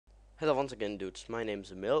Hello once again dudes, my name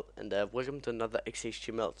is Emil and welcome to another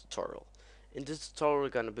XHTML tutorial. In this tutorial we're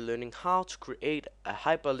going to be learning how to create a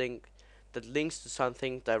hyperlink that links to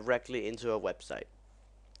something directly into a website.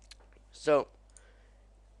 So,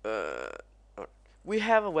 uh, we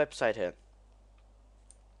have a website here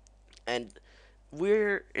and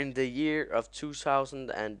we're in the year of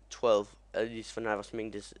 2012, at least when I was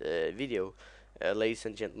making this video, ladies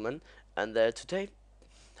and gentlemen, and today,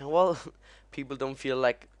 well, people don't feel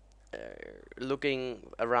like uh, looking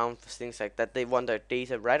around for things like that. They want their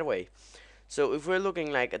data right away. So if we're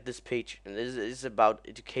looking like at this page, and this is about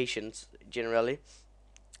educations generally,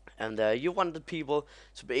 and you want the people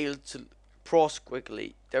to be able to browse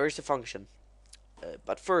quickly, there is a function.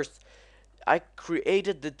 But first, I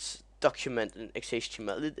created this document in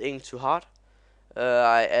XHTML. It ain't too hard.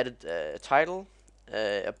 I added a title,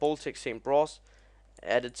 a bold text saying browse,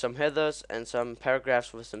 added some headers and some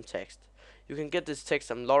paragraphs with some text. You can get this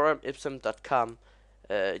text on loremipsum.com.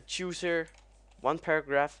 Choose here one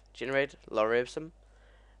paragraph, generate lorem ipsum,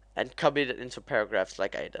 and copy it into paragraphs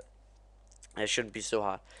like I did. It shouldn't be so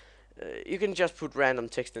hard. You can just put random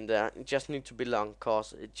text in there. It just needs to be long,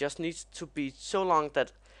 cause it just needs to be so long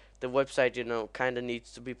that the website, kind of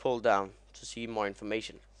needs to be pulled down to see more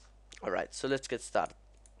information. Alright, so let's get started.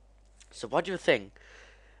 So what do you think?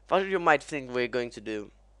 What you might think we're going to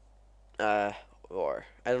do, or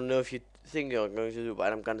I don't know if you think you're going to do,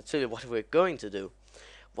 but I'm gonna tell you what we're going to do.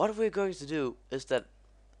 What we're going to do is that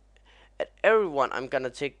at everyone, I'm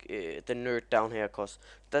gonna take the nerd down here, cause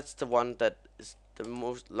that's the one that is the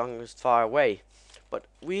most longest far away. But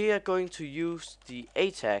we are going to use the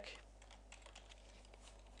A tag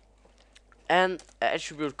and an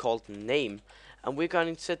attribute called name, and we're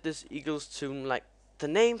going to set this equals to like the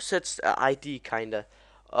name sets the ID kinda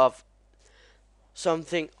of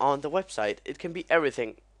something on the website. It can be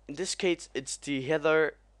everything. In this case, it's the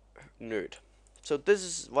header nerd. So this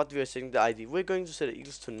is what we are setting the ID. We're going to set it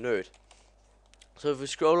equals to nerd. So if we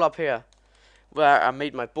scroll up here, where I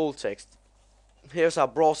made my bold text, here's our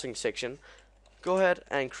browsing section. Go ahead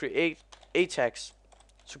and create a text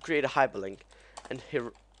to create a hyperlink, and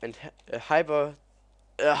here and a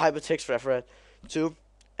hypertext reference to,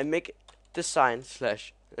 and make the sign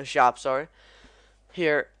slash sharp, sorry,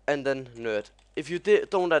 here and then nerd. If you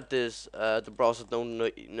don't add this, the browser don't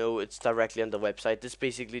know it's directly on the website. This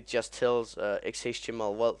basically just tells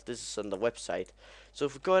XHTML, well, this is on the website. So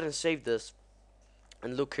if we go ahead and save this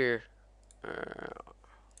and look here,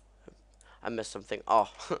 I missed something. Oh,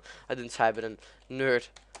 I didn't type it in. Nerd.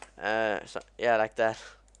 So, yeah, like that.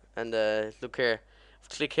 And look here.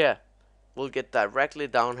 Click here. We'll get directly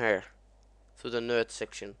down here to the nerd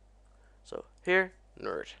section. So here,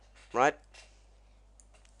 nerd. Right?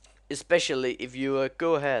 Especially if you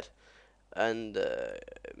go ahead and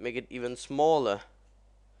make it even smaller.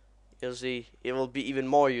 You'll see it will be even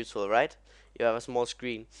more useful, right? You have a small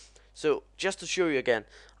screen. So just to show you again,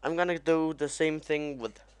 I'm gonna do the same thing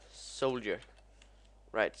with soldier.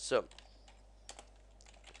 Right, so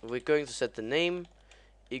we're going to set the name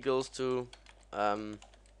equals to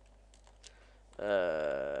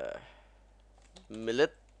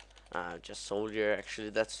millet, just soldier.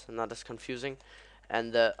 Actually, that's not as confusing.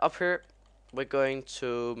 And up here, we're going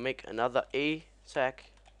to make another A tag,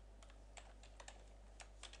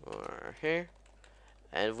 or here,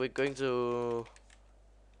 and we're going to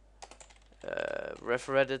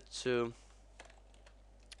refer it to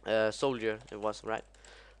soldier. It was right.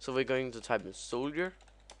 So we're going to type in soldier,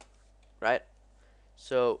 right?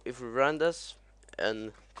 So if we run this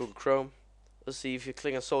and Google Chrome, let's see, if you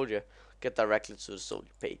click on soldier, get directly to the soldier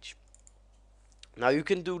page. Now you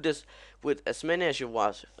can do this with as many as you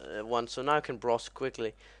want, so now you can browse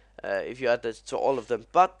quickly if you add this to all of them.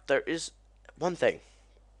 But there is one thing.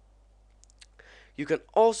 You can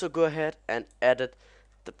also go ahead and edit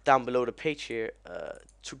down below the page here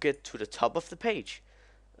to get to the top of the page.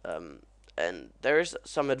 And there is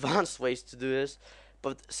some advanced ways to do this,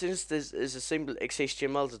 but since this is a simple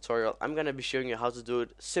XHTML tutorial, I'm gonna be showing you how to do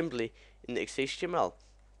it simply in XHTML.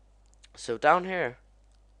 So down here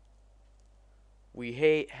we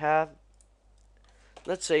have,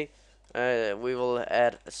 let's say, we will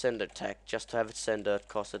add a sender tag just to have it centered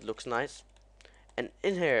cause it looks nice. And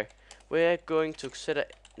in here we're going to set a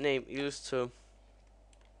name used to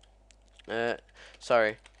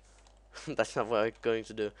sorry, that's not what we're going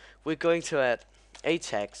to do. We're going to add a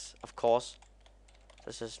tags, of course.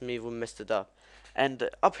 That's just me, we messed it up. And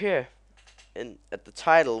up here at the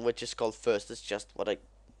title, which is called first, it's just what I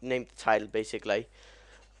named the title basically.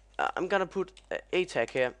 I'm gonna put a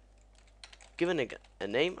tag here, given it a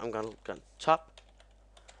name. I'm gonna go top,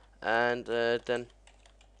 and then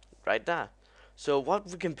right there. So what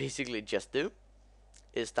we can basically just do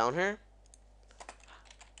is down here,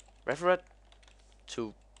 refer it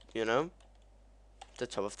to, you know, the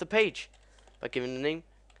top of the page by giving the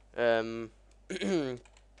name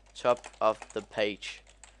top of the page.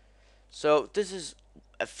 So this is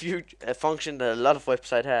a function that a lot of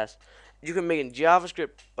website has. You can make it in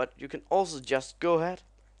JavaScript, but you can also just go ahead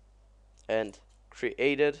and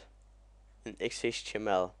create it in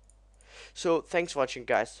XHTML. So thanks for watching,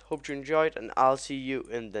 guys. Hope you enjoyed, and I'll see you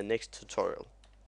in the next tutorial.